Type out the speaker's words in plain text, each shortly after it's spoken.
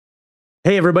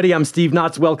Hey everybody, I'm Steve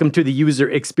Knotts. Welcome to the User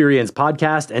Experience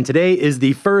Podcast. And today is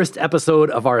the first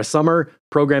episode of our summer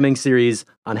programming series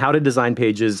on how to design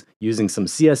pages using some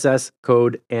CSS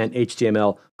code and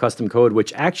HTML custom code,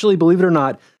 which actually, believe it or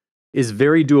not, is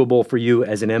very doable for you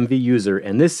as an MV user.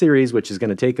 And this series, which is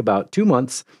going to take about 2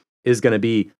 months, is going to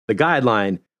be the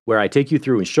guideline where I take you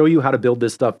through and show you how to build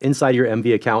this stuff inside your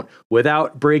MV account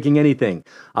without breaking anything.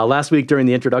 Last week during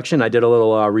the introduction, I did a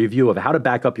little review of how to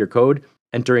back up your code,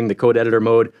 entering the code editor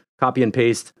mode, copy and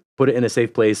paste, put it in a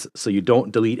safe place so you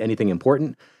don't delete anything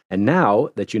important. And now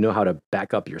that you know how to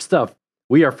back up your stuff,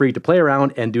 we are free to play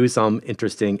around and do some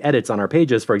interesting edits on our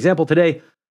pages. For example, today,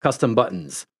 custom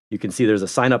buttons. You can see there's a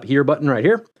sign up here button right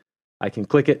here. I can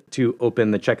click it to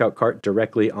open the checkout cart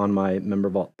directly on my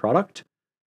MemberVault product.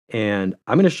 And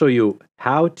I'm going to show you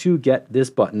how to get this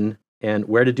button and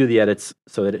where to do the edits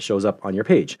so that it shows up on your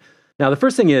page. Now, the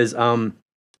first thing is,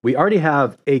 we already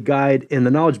have a guide in the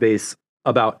knowledge base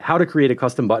about how to create a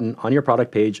custom button on your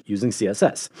product page using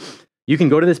CSS. You can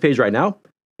go to this page right now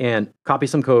and copy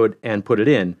some code and put it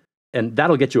in, and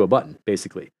that'll get you a button,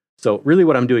 basically. So really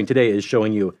what I'm doing today is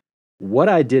showing you what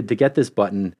I did to get this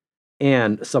button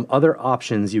and some other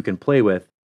options you can play with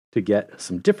to get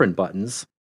some different buttons.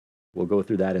 We'll go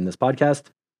through that in this podcast,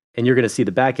 and you're going to see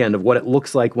the back end of what it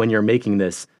looks like when you're making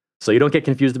this, so you don't get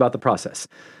confused about the process.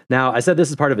 Now, I said this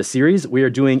is part of a series. We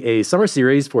are doing a summer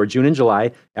series for June and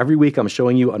July. Every week, I'm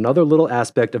showing you another little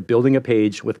aspect of building a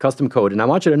page with custom code. And I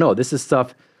want you to know, this is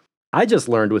stuff I just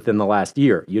learned within the last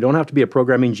year. You don't have to be a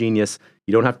programming genius.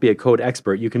 You don't have to be a code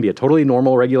expert. You can be a totally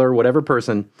normal, regular, whatever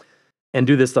person and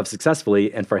do this stuff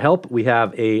successfully. And for help, we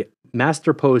have a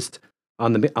master post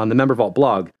on the MemberVault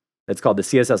blog that's called the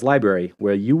CSS library,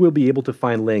 where you will be able to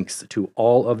find links to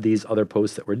all of these other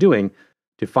posts that we're doing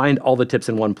to find all the tips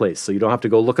in one place. So you don't have to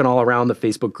go looking all around the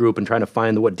Facebook group and trying to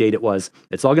find what date it was.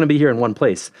 It's all going to be here in one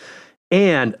place.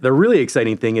 And the really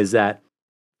exciting thing is that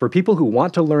for people who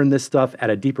want to learn this stuff at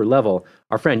a deeper level,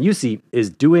 our friend Yusi is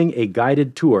doing a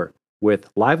guided tour with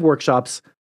live workshops,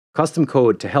 custom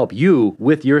code to help you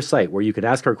with your site, where you can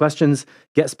ask her questions,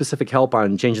 get specific help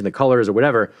on changing the colors or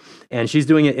whatever. And she's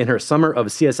doing it in her Summer of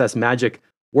CSS Magic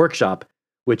workshop,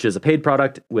 which is a paid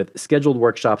product with scheduled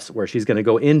workshops where she's going to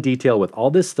go in detail with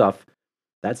all this stuff.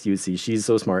 That's Yusi. She's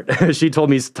so smart. She told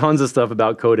me tons of stuff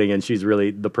about coding, and she's really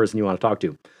the person you want to talk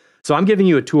to. So I'm giving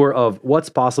you a tour of what's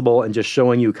possible and just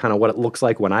showing you kind of what it looks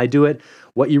like when I do it.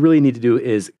 What you really need to do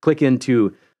is click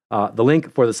into the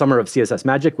link for the Summer of CSS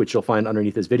Magic, which you'll find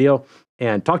underneath this video,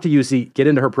 and talk to Yusi, get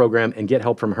into her program, and get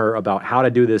help from her about how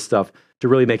to do this stuff to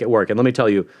really make it work. And let me tell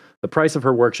you, the price of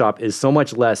her workshop is so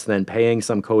much less than paying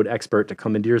some code expert to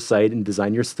come into your site and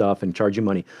design your stuff and charge you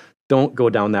money. Don't go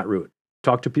down that route.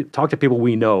 Talk to people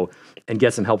we know and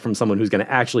get some help from someone who's going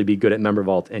to actually be good at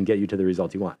MemberVault and get you to the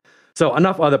result you want. So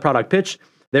enough of the product pitch.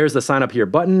 There's the sign up here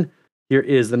button. Here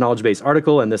is the knowledge base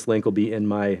article, and this link will be in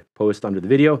my post under the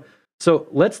video. So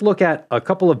let's look at a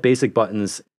couple of basic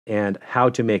buttons and how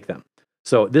to make them.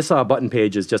 So this button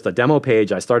page is just a demo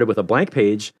page. I started with a blank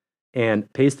page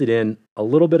and pasted in a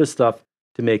little bit of stuff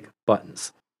to make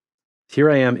buttons.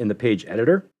 Here I am in the page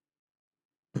editor.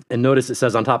 And notice it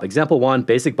says on top, example 1,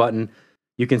 basic button.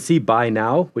 You can see buy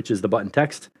now, which is the button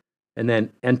text, and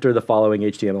then enter the following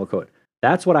HTML code.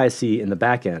 That's what I see in the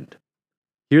back end.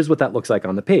 Here's what that looks like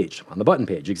on the page, on the button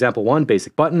page. Example 1,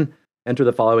 basic button, enter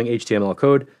the following HTML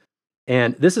code.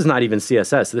 And this is not even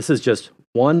CSS. This is just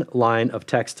one line of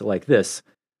text like this.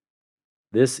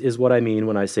 This is what I mean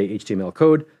when I say HTML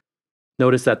code.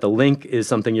 Notice that the link is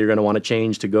something you're going to want to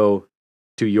change to go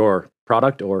to your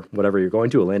product or whatever you're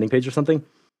going to, a landing page or something.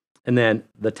 And then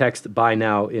the text buy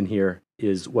now in here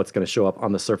is what's going to show up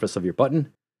on the surface of your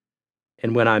button.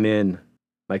 And when I'm in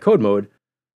my code mode,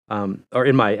 or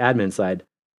in my admin side,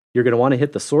 you're going to want to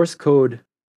hit the source code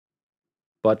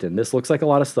button. This looks like a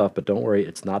lot of stuff, but don't worry,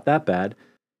 it's not that bad.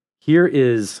 Here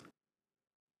is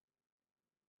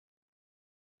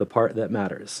the part that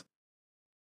matters.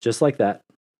 Just like that,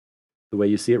 the way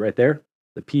you see it right there.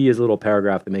 The P is a little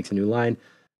paragraph that makes a new line.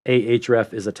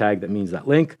 Ahref is a tag that means that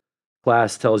link.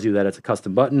 Class tells you that it's a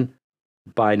custom button.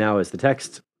 Buy now is the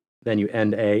text. Then you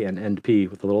end A and end P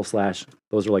with a little slash.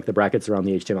 Those are like the brackets around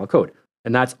the HTML code.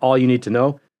 And that's all you need to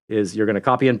know is you're going to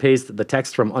copy and paste the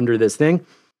text from under this thing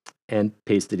and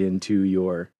paste it into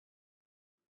your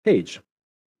page.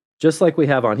 Just like we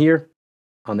have on here,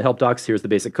 on the help docs, here's the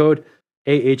basic code.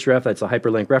 Ahref, that's a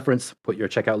hyperlink reference. Put your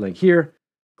checkout link here.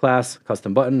 Class,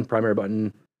 custom button, primary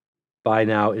button. Buy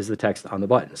now is the text on the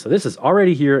button. So this is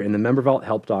already here in the MemberVault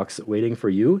help docs waiting for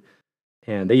you.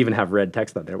 And they even have red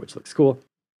text on there, which looks cool.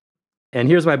 And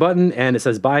here's my button, and it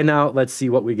says buy now. Let's see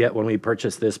what we get when we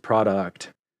purchase this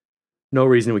product. No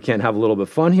reason we can't have a little bit of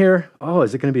fun here. Oh,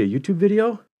 is it going to be a YouTube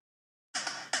video?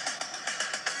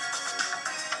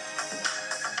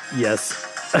 Yes.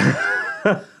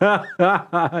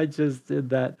 I just did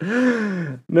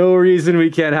that. No reason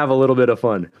we can't have a little bit of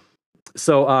fun.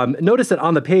 So notice that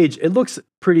on the page, it looks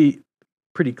pretty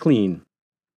clean.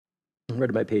 Where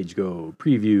did my page go?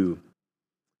 Preview.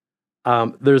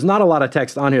 There's not a lot of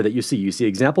text on here that you see. You see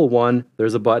example 1,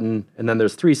 there's a button, and then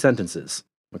there's 3 sentences,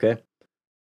 okay?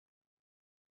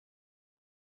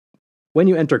 When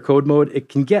you enter code mode,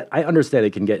 I understand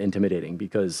it can get intimidating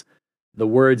because the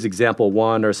words example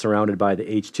 1 are surrounded by the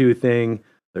H2 thing,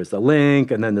 there's the link,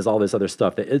 and then there's all this other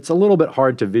stuff. It's a little bit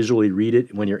hard to visually read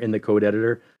it when you're in the code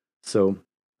editor, so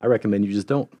I recommend you just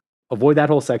don't. Avoid that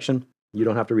whole section. You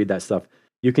don't have to read that stuff.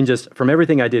 You can just, from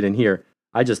everything I did in here,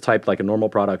 I just typed like a normal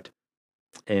product,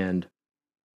 and,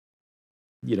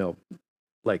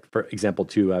 like for example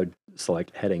 2, I would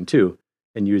select heading 2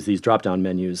 and use these drop-down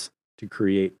menus to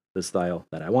create the style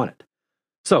that I wanted.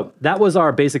 So that was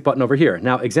our basic button over here.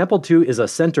 Now, example 2 is a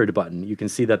centered button. You can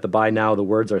see that the buy now, the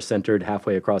words are centered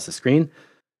halfway across the screen.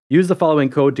 Use the following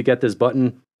code to get this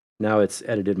button. Now it's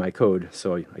edited my code,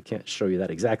 so I can't show you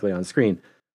that exactly on screen.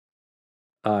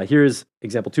 Here's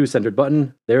example 2, centered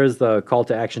button. There's the call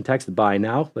to action text, buy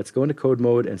now. Let's go into code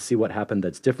mode and see what happened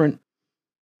that's different.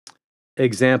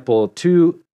 Example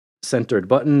 2, centered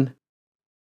button.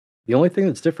 The only thing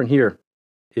that's different here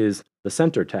is the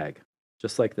center tag,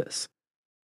 just like this.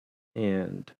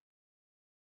 And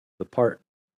the part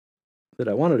that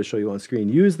I wanted to show you on screen,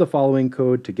 use the following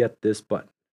code to get this button.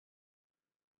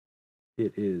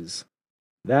 It is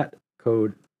that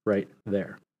code right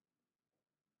there.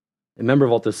 And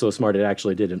MemberVault is so smart, it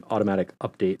actually did an automatic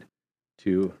update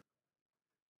to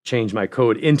change my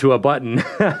code into a button.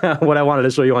 What I wanted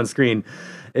to show you on screen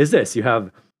is this. You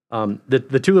have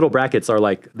the 2 little brackets are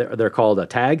like, they're called a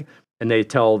tag, and they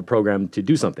tell the program to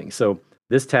do something. So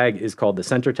this tag is called the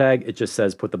center tag. It just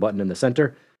says put the button in the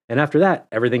center. And after that,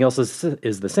 everything else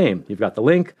is the same. You've got the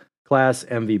link, class,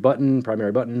 MV button,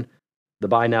 primary button, the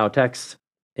buy now text,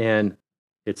 and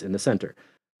it's in the center.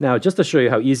 Now, just to show you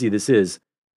how easy this is,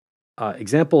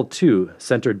 example 2,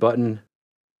 centered button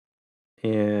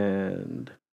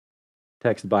and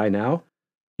text buy now.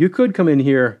 You could come in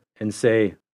here and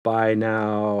say buy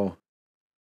now,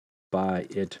 buy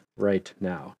it right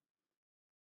now.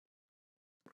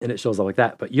 And it shows up like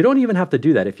that. But you don't even have to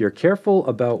do that. If you're careful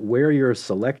about where you're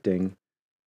selecting,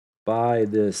 buy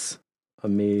this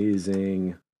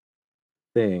amazing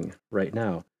thing right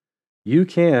now, you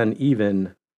can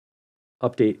even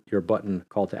update your button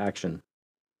call to action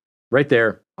right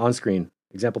there on screen.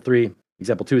 Example 3,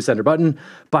 example 2 is center button,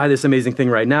 buy this amazing thing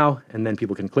right now, and then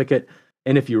people can click it.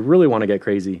 And if you really want to get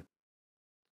crazy,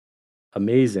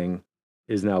 amazing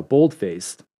is now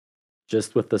bold-faced,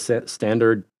 just with the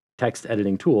standard text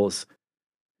editing tools,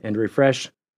 and refresh,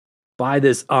 buy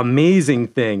this amazing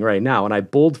thing right now. And I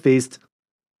bold-faced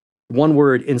one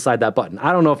word inside that button.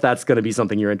 I don't know if that's going to be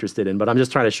something you're interested in, but I'm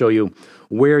just trying to show you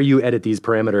where you edit these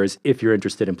parameters if you're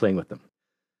interested in playing with them.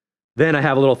 Then I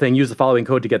have a little thing, use the following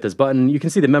code to get this button. You can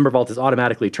see the MemberVault is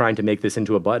automatically trying to make this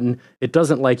into a button. It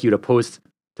doesn't like you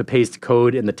to paste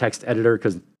code in the text editor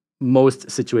because most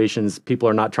situations, people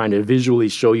are not trying to visually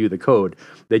show you the code.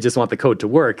 They just want the code to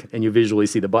work and you visually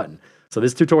see the button. So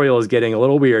this tutorial is getting a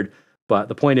little weird, but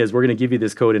the point is we're going to give you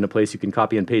this code in a place you can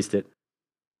copy and paste it.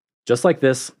 Just like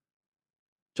this,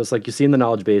 just like you see in the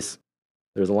knowledge base,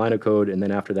 there's a line of code, and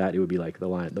then after that, it would be like the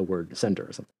word center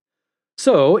or something.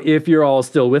 So if you're all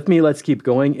still with me, let's keep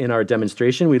going in our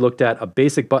demonstration. We looked at a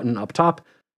basic button up top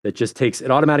that just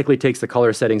automatically takes the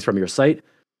color settings from your site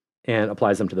and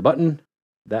applies them to the button.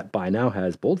 That buy now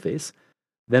has boldface.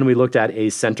 Then we looked at a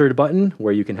centered button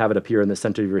where you can have it appear in the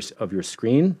center of your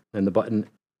screen, and the button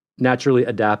naturally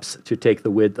adapts to take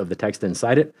the width of the text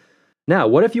inside it. Now,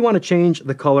 what if you want to change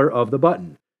the color of the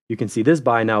button? You can see this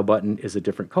buy now button is a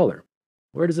different color.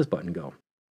 Where does this button go?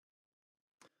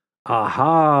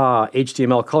 Aha,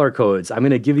 HTML color codes. I'm going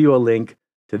to give you a link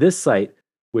to this site,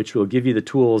 which will give you the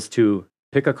tools to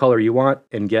pick a color you want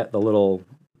and get the little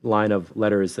line of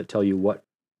letters that tell you what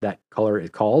that color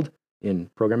is called in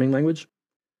programming language.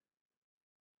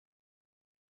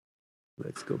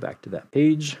 Let's go back to that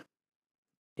page.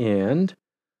 And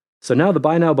so now the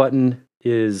buy now button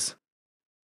is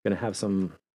going to have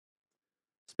some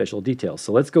special details.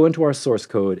 So let's go into our source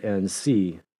code and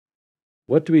see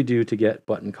what do we do to get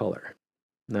button color.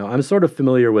 Now I'm sort of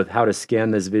familiar with how to scan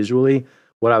this visually.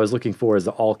 What I was looking for is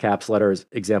the all caps letters,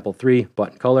 example 3,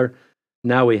 button color.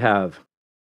 Now we have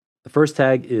the first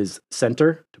tag is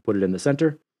center, to put it in the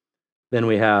center. Then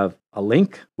we have a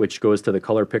link, which goes to the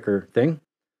color picker thing.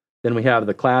 Then we have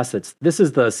the class this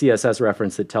is the CSS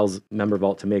reference that tells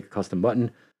MemberVault to make a custom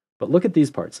button. But look at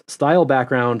these parts. Style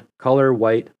background, color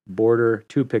white, border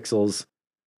 2 pixels,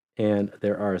 and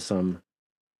there are some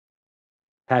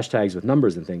hashtags with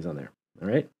numbers and things on there. All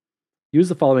right. Use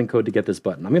the following code to get this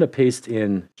button. I'm going to paste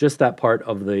in just that part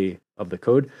of the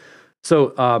code.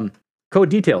 So code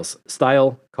details: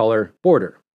 style, color,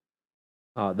 border.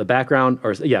 The background,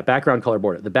 background, color,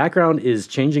 border. The background is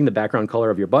changing the background color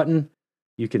of your button.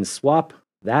 You can swap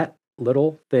that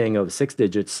little thing of 6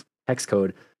 digits hex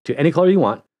code to any color you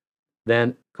want.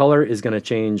 Then color is going to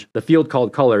change. The field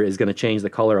called color is going to change the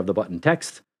color of the button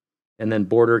text. And then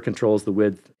border controls the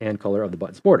width and color of the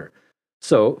button's border.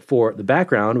 So for the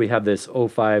background, we have this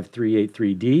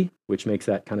 05383D, which makes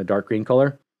that kind of dark green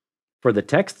color. For the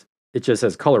text, it just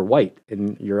says color white,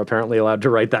 and you're apparently allowed to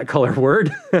write that color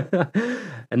word.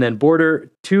 And then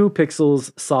border 2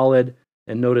 pixels solid,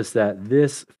 and notice that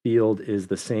this field is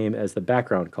the same as the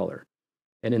background color.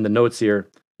 And in the notes here,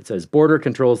 it says border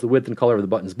controls the width and color of the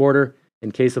button's border.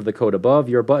 In case of the code above,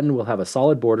 your button will have a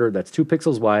solid border that's 2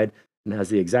 pixels wide and has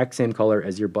the exact same color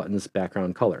as your button's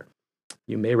background color.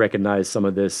 You may recognize some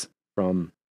of this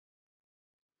from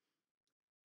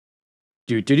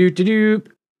the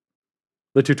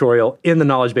tutorial in the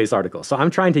knowledge base article. So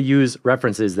I'm trying to use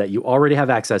references that you already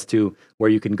have access to, where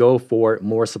you can go for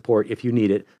more support if you need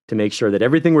it, to make sure that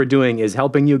everything we're doing is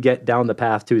helping you get down the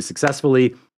path to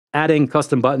successfully adding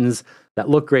custom buttons that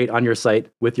look great on your site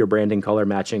with your branding, color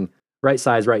matching, right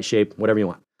size, right shape, whatever you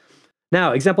want.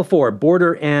 Now, example 4,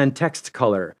 border and text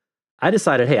color. I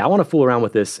decided, hey, I want to fool around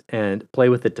with this and play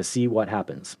with it to see what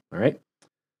happens. All right.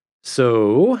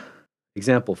 So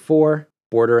example 4,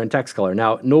 border and text color.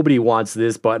 Now, nobody wants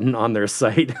this button on their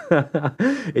site.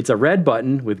 It's a red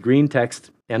button with green text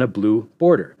and a blue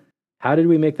border. How did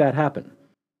we make that happen?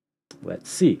 Let's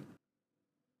see.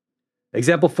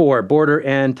 Example 4, border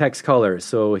and text color.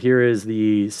 So here is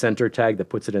the center tag that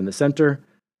puts it in the center.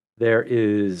 There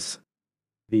is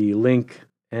the link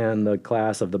and the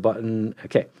class of the button.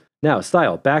 Okay, now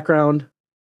style, background,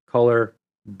 color,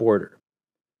 border.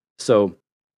 So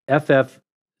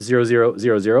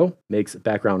FF0000 makes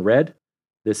background red.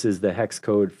 This is the hex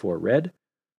code for red.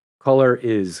 Color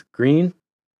is green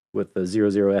with the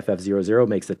 00FF00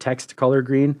 makes the text color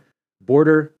green.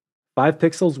 Border 5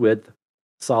 pixels width,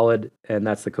 solid, and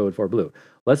that's the code for blue.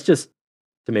 Let's just,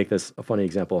 to make this a funny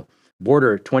example,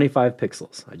 border 25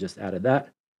 pixels. I just added that.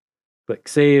 Click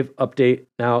save, update.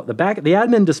 Now the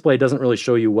admin display doesn't really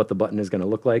show you what the button is going to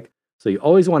look like. So you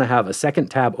always want to have a second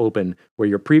tab open where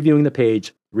you're previewing the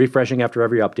page, refreshing after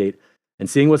every update, and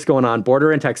seeing what's going on.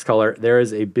 Border and text color. There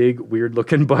is a big weird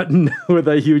looking button with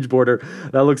a huge border.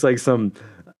 That looks like some,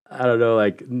 I don't know,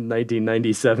 like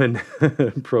 1997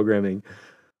 programming.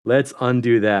 Let's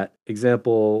undo that.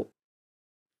 Example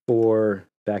 4,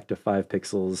 back to 5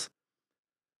 pixels.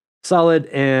 Solid,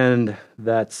 and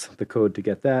that's the code to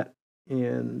get that.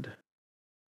 And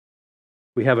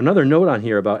we have another note on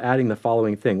here about adding the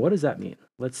following thing. What does that mean?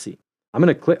 Let's see. I'm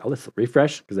going to click, let's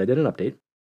refresh because I did an update.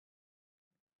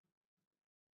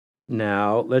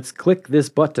 Now let's click this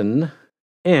button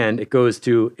and it goes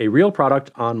to a real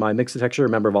product on my Mixtexture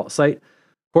MemberVault site.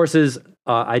 Courses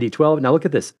ID 12. Now look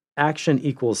at this. Action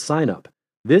equals sign up.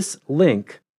 This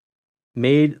link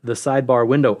made the sidebar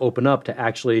window open up to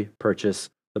actually purchase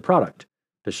the product.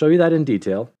 To show you that in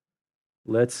detail,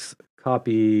 let's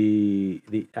copy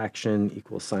the action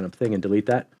equals sign up thing and delete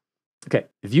that. Okay,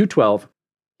 view 12.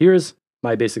 Here's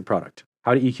my basic product.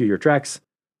 How to EQ your tracks,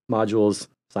 modules,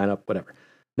 sign up, whatever.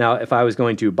 Now, if I was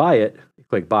going to buy it,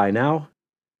 click buy now,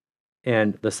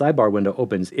 and the sidebar window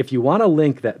opens. If you want a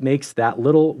link that makes that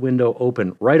little window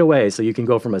open right away so you can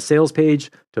go from a sales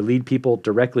page to lead people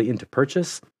directly into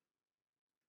purchase,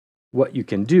 what you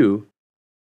can do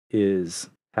is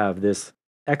have this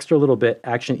extra little bit,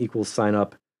 action equals sign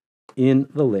up, in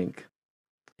the link.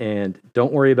 And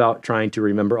don't worry about trying to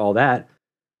remember all that,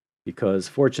 because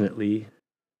fortunately,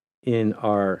 in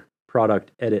our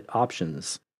product edit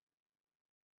options,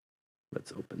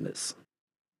 let's open this.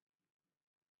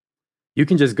 You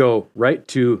can just go right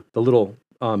to the little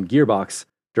gearbox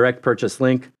direct purchase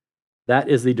link. That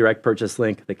is the direct purchase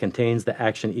link that contains the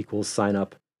action equals sign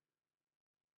up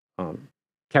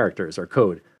characters or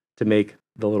code to make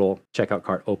the little checkout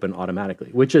cart open automatically,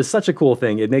 which is such a cool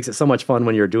thing. It makes it so much fun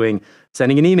when you're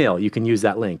sending an email, you can use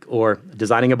that link, or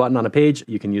designing a button on a page,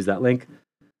 you can use that link.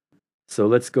 So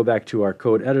let's go back to our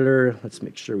code editor. Let's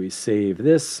make sure we save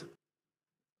this,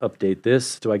 update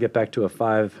this. Do I get back to a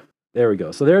 5? There we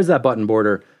go. So there's that button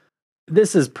border.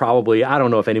 This is probably, I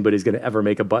don't know if anybody's going to ever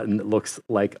make a button that looks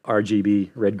like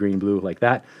RGB, red, green, blue, like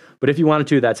that. But if you wanted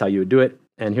to, that's how you would do it.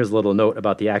 And here's a little note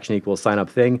about the action equals sign up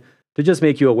thing to just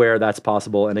make you aware that's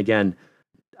possible. And again,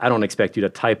 I don't expect you to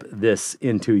type this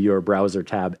into your browser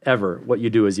tab ever. What you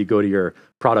do is you go to your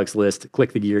products list,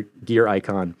 click the gear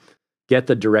icon, get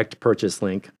the direct purchase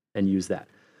link, and use that.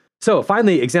 So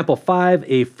finally, example 5,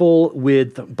 a full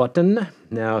width button.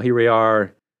 Now here we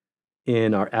are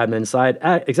in our admin side.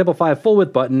 Example 5, full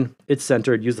width button. It's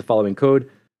centered. Use the following code.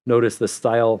 Notice the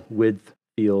style width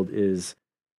field is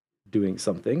doing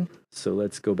something. So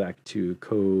let's go back to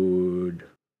code,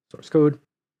 source code.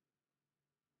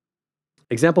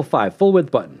 Example 5, full width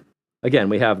button. Again,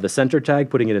 we have the center tag,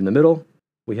 putting it in the middle.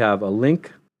 We have a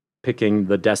link, picking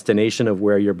the destination of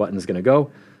where your button is going to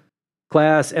go.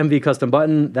 Class MV custom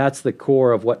button, that's the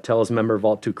core of what tells Member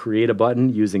Vault to create a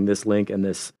button using this link and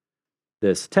this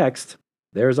text.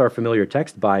 There's our familiar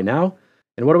text, buy now.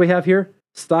 And what do we have here?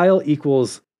 Style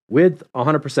equals width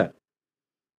 100%.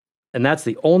 And that's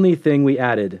the only thing we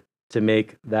added to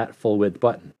make that full width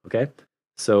button, okay?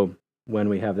 So when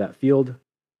we have that field,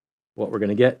 what we're going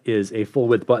to get is a full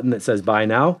width button that says buy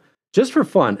now. Just for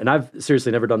fun, and I've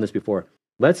seriously never done this before,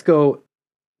 let's go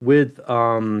with,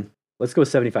 let's go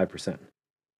 75%.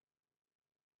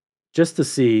 Just to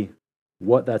see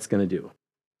what that's going to do.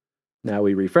 Now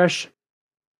we refresh.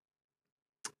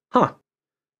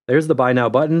 There's the buy now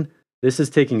button. This is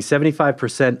taking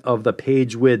 75% of the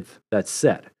page width that's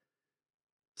set.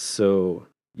 So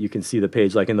you can see the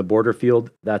page like in the border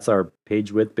field. That's our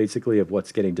page width basically of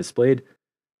what's getting displayed.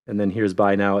 And then here's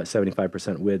buy now at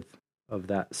 75% width of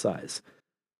that size.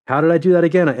 How did I do that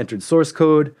again? I entered source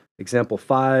code, example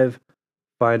 5,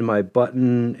 find my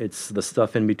button. It's the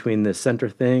stuff in between this center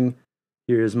thing.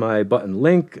 Here's my button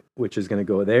link, which is going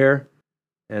to go there.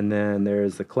 And then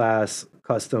there's the class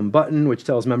custom button, which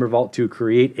tells Member Vault to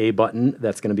create a button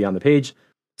that's going to be on the page.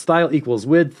 Style equals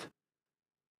width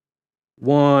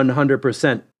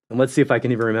 100%. And let's see if I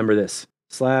can even remember this.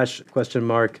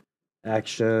 /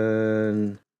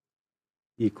 action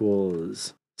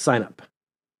equals sign up.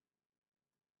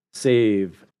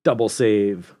 Save, double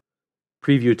save,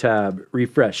 preview tab,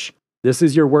 refresh. This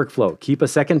is your workflow. Keep a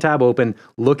second tab open,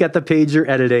 look at the page you're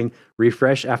editing,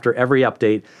 refresh after every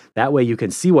update. That way you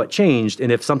can see what changed,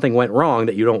 and if something went wrong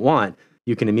that you don't want,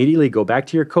 you can immediately go back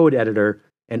to your code editor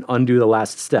and undo the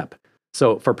last step.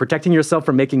 So for protecting yourself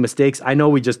from making mistakes, I know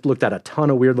we just looked at a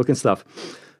ton of weird looking stuff.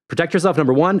 Protect yourself,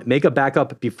 number 1, make a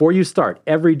backup before you start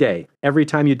every day. Every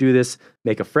time you do this,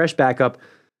 make a fresh backup,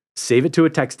 save it to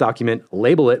a text document,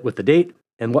 label it with the date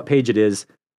and what page it is,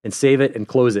 and save it and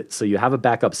close it so you have a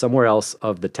backup somewhere else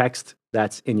of the text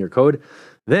that's in your code.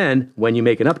 Then when you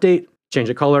make an update, change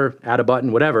a color, add a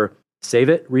button, whatever, save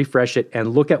it, refresh it,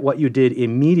 and look at what you did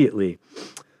immediately.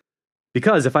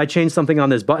 Because if I change something on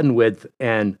this button width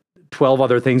and 12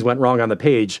 other things went wrong on the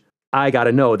page, I got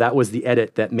to know that was the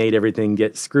edit that made everything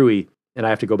get screwy, and I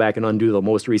have to go back and undo the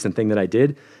most recent thing that I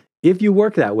did. If you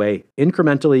work that way,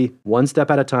 incrementally, one step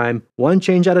at a time, one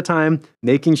change at a time,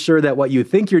 making sure that what you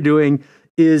think you're doing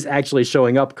is actually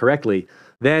showing up correctly,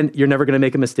 then you're never going to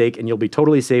make a mistake and you'll be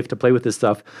totally safe to play with this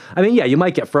stuff. I mean, yeah, you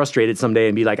might get frustrated someday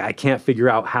and be like, I can't figure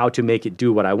out how to make it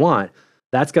do what I want.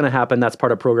 That's going to happen. That's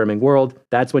part of programming world.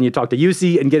 That's when you talk to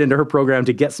UC and get into her program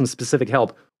to get some specific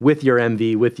help with your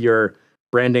MV, with your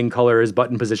branding, colors,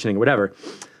 button positioning, whatever.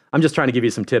 I'm just trying to give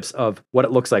you some tips of what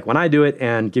it looks like when I do it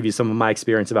and give you some of my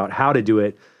experience about how to do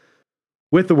it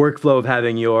with the workflow of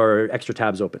having your extra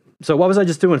tabs open. So what was I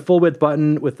just doing? Full width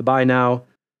button with the buy now.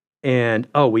 And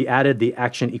oh, we added the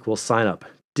action equals sign up.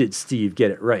 Did Steve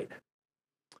get it right?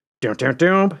 Dum, dum,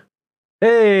 dum.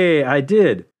 Hey, I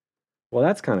did. Well,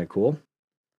 that's kind of cool.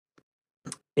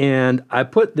 And I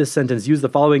put this sentence, use the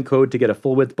following code to get a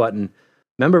full width button.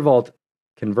 Member Vault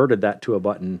converted that to a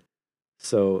button.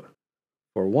 So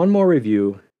for one more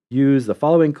review, use the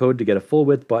following code to get a full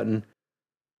width button.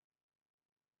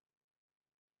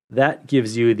 That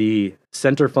gives you the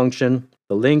center function,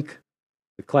 the link,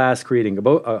 the class creating a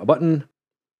button.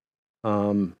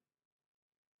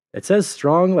 It says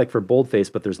strong like for boldface,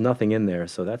 but there's nothing in there,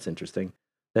 so that's interesting.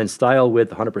 Then style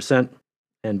width 100%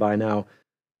 and buy now.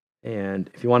 And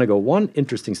if you want to go one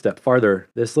interesting step farther,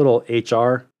 this little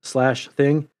HR /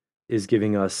 thing is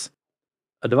giving us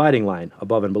a dividing line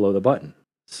above and below the button.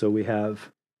 So we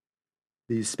have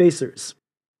these spacers.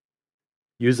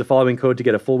 Use the following code to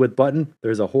get a full width button.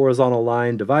 There's a horizontal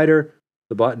line divider,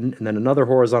 the button, and then another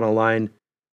horizontal line,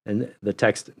 and the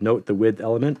text, note the width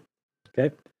element.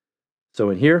 Okay. So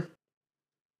in here,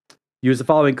 use the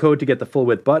following code to get the full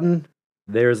width button.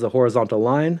 There's the horizontal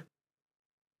line.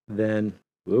 Then,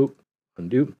 whoop,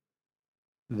 undo.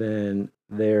 Then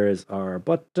there's our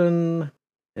button.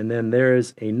 And then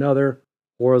there's another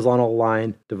horizontal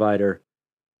line divider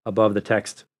above the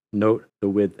text. Note the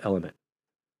width element.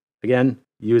 Again,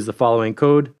 use the following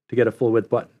code to get a full width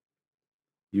button.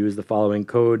 Use the following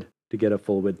code to get a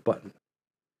full width button.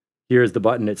 Here's the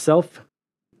button itself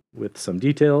with some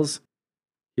details.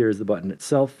 Here's the button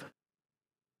itself.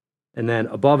 And then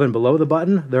above and below the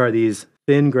button, there are these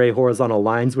thin gray horizontal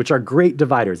lines, which are great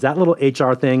dividers. That little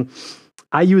HR thing,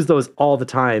 I use those all the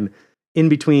time in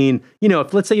between.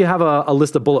 If let's say you have a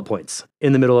list of bullet points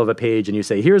in the middle of a page and you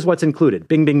say, here's what's included,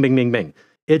 bing, bing, bing, bing, bing.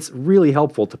 It's really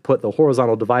helpful to put the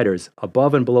horizontal dividers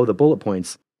above and below the bullet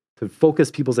points to focus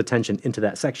people's attention into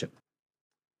that section.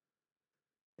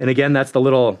 And again, that's the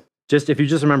little, if you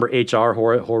just remember HR,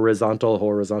 horizontal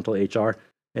HR,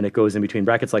 and it goes in between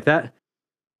brackets like that.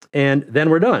 And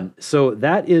then we're done. So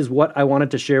that is what I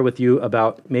wanted to share with you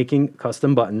about making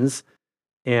custom buttons.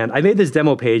 And I made this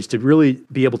demo page to really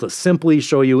be able to simply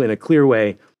show you in a clear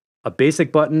way a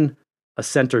basic button, a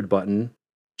centered button,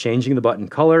 changing the button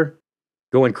color,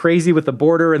 going crazy with the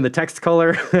border and the text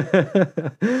color,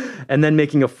 and then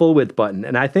making a full width button.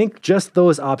 And I think just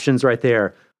those options right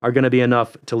there are going to be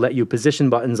enough to let you position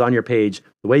buttons on your page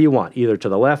the way you want, either to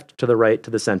the left, to the right,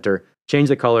 to the center, change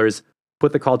the colors,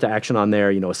 put the call to action on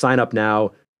there, sign up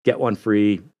now, get one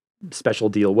free, special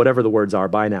deal, whatever the words are,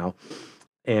 buy now.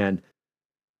 And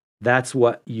that's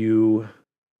what you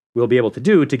will be able to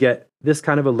do to get this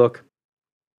kind of a look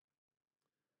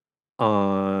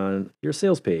on your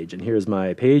sales page. And here's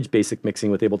my page, Basic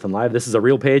Mixing with Ableton Live. This is a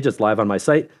real page. It's live on my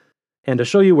site. And to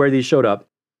show you where these showed up,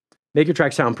 Make Your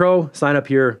Track Sound Pro, sign up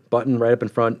here, button right up in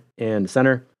front and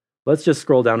center. Let's just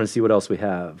scroll down and see what else we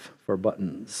have for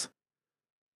buttons.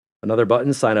 Another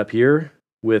button, sign up here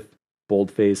with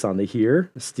boldface on the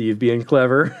here, Steve being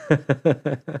clever.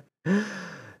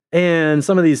 And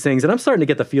some of these things, and I'm starting to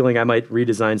get the feeling I might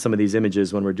redesign some of these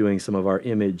images when we're doing some of our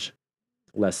image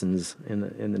lessons in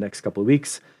the next couple of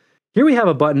weeks. Here we have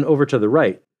a button over to the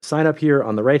right, sign up here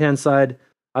on the right-hand side.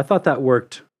 I thought that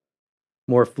worked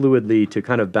more fluidly to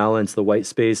kind of balance the white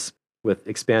space with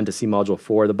expand to see module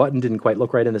 4. The button didn't quite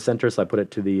look right in the center, so I put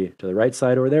it to the right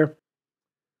side over there.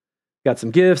 Got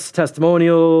some gifts,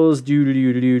 testimonials,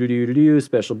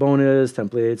 special bonus,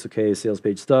 templates, okay, sales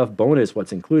page stuff, bonus,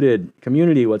 what's included,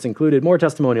 community, what's included, more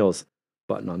testimonials,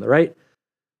 button on the right.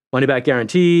 Money back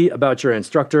guarantee, about your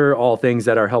instructor, all things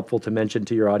that are helpful to mention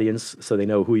to your audience so they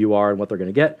know who you are and what they're going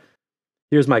to get.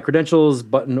 Here's my credentials,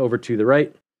 button over to the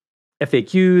right.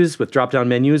 FAQs with drop-down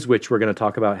menus, which we're going to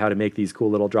talk about how to make these cool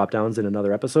little drop-downs in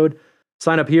another episode.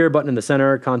 Sign up here, button in the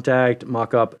center, contact,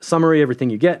 mock-up, summary,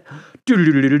 everything you get.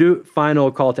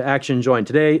 Final call to action, join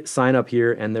today, sign up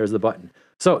here, and there's the button.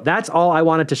 So that's all I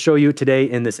wanted to show you today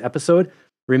in this episode.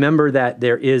 Remember that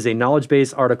there is a knowledge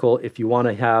base article if you want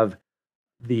to have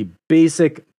the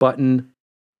basic button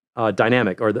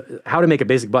dynamic, or how to make a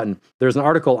basic button. There's an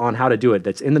article on how to do it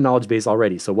that's in the knowledge base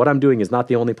already. So what I'm doing is not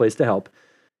the only place to help.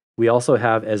 We also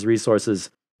have as resources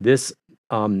this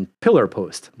pillar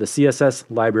post, the CSS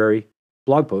library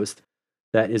blog post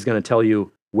that is going to tell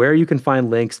you where you can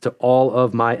find links to all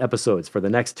of my episodes for the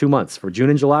next 2 months. For June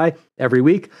and July, every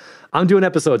week, I'm doing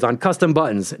episodes on custom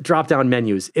buttons, drop-down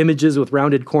menus, images with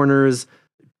rounded corners,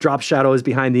 drop shadows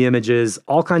behind the images,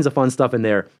 all kinds of fun stuff in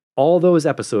there. All those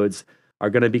episodes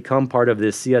are going to become part of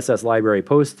this CSS library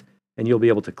post, and you'll be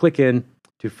able to click in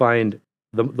to find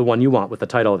the one you want with the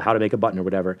title of how to make a button or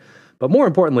whatever. But more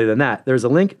importantly than that, there's a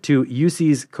link to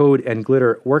UC's Code and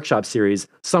Glitter workshop series,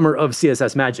 Summer of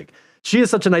CSS Magic. She is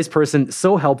such a nice person,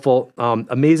 so helpful,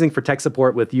 amazing for tech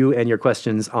support with you and your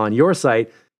questions on your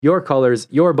site, your colors,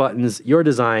 your buttons, your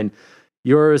design,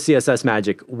 your CSS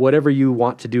magic, whatever you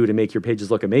want to do to make your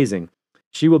pages look amazing.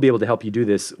 She will be able to help you do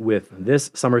this with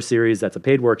this summer series. That's a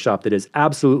paid workshop that is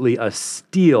absolutely a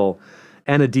steal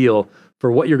and a deal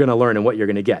for what you're going to learn and what you're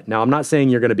going to get. Now, I'm not saying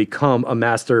you're going to become a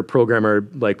master programmer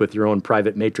like with your own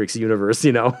private matrix universe,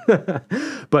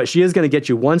 but she is going to get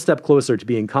you one step closer to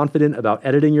being confident about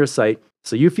editing your site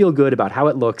so you feel good about how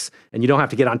it looks and you don't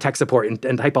have to get on tech support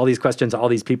and type all these questions to all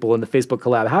these people in the Facebook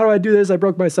collab. How do I do this? I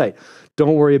broke my site.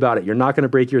 Don't worry about it. You're not going to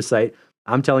break your site.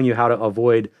 I'm telling you how to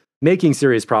avoid making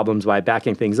serious problems by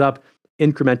backing things up,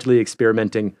 incrementally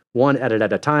experimenting one edit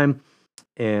at a time.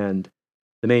 And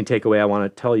the main takeaway I want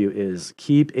to tell you is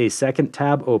keep a second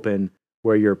tab open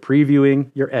where you're previewing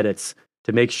your edits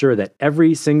to make sure that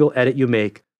every single edit you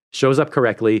make shows up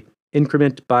correctly,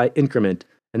 increment by increment.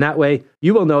 And that way,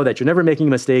 you will know that you're never making a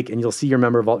mistake and you'll see your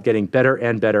member vault getting better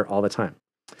and better all the time.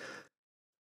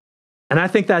 And I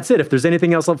think that's it. If there's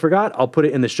anything else I forgot, I'll put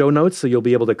it in the show notes so you'll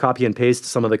be able to copy and paste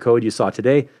some of the code you saw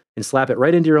today and slap it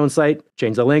right into your own site,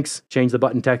 change the links, change the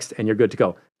button text, and you're good to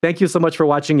go. Thank you so much for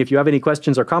watching. If you have any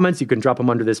questions or comments, you can drop them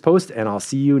under this post, and I'll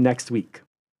see you next week.